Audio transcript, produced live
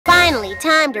Finally,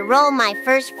 time to roll my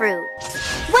first fruit.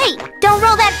 Wait, don't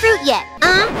roll that fruit yet,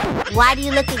 Why do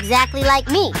you look exactly like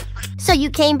me? So you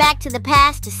came back to the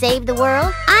past to save the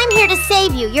world? I'm here to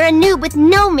save you. You're a noob with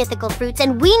no mythical fruits,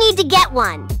 and we need to get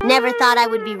one. Never thought I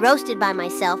would be roasted by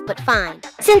myself, but fine.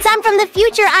 Since I'm from the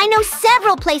future, I know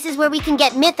several places where we can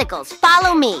get mythicals.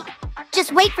 Follow me.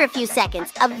 Just wait for a few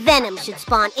seconds. A venom should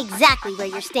spawn exactly where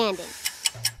you're standing.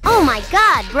 Oh my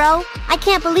god, bro. I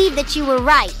can't believe that you were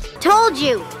right. Told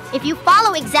you. If you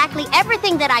follow exactly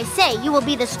everything that I say, you will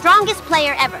be the strongest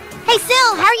player ever. Hey, Sil,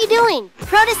 how are you doing?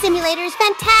 Proto Simulator is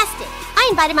fantastic. I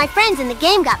invited my friends and the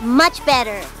game got much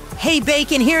better. Hey,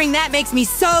 Bacon, hearing that makes me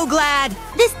so glad.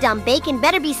 This dumb Bacon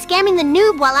better be scamming the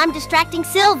noob while I'm distracting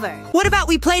Silver. What about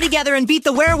we play together and beat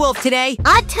the werewolf today?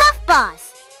 A tough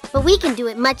boss. But we can do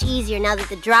it much easier now that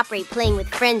the drop rate playing with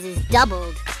friends is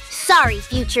doubled. Sorry,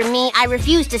 future me, I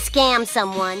refuse to scam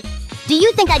someone. Do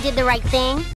you think I did the right thing?